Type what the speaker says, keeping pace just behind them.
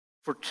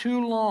For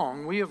too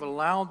long, we have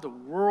allowed the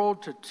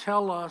world to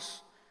tell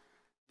us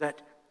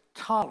that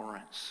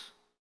tolerance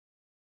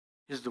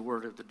is the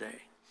word of the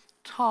day.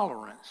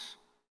 Tolerance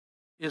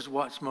is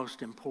what's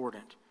most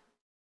important.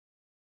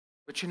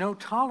 But you know,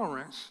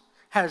 tolerance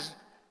has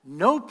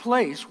no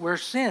place where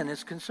sin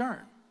is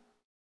concerned.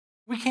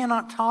 We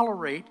cannot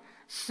tolerate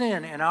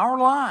sin in our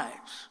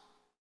lives.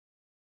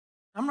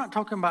 I'm not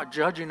talking about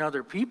judging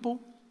other people.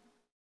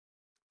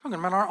 I'm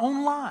talking about our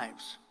own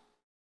lives.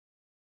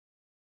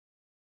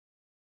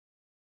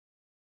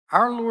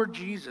 Our Lord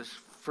Jesus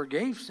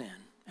forgave sin,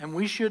 and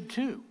we should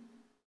too.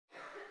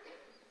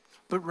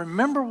 But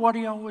remember what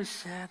he always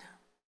said?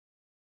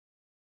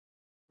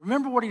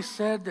 Remember what he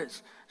said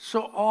that's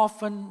so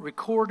often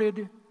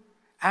recorded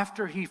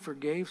after he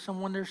forgave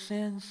someone their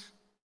sins?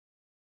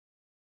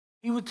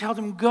 He would tell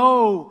them,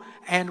 go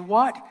and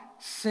what?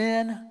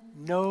 Sin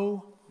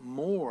no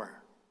more.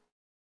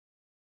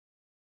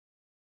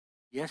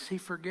 Yes, he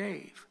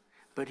forgave,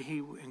 but he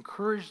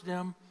encouraged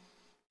them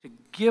to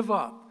give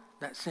up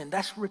that sin.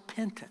 That's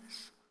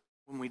repentance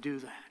when we do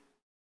that.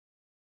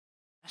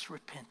 That's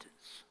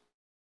repentance.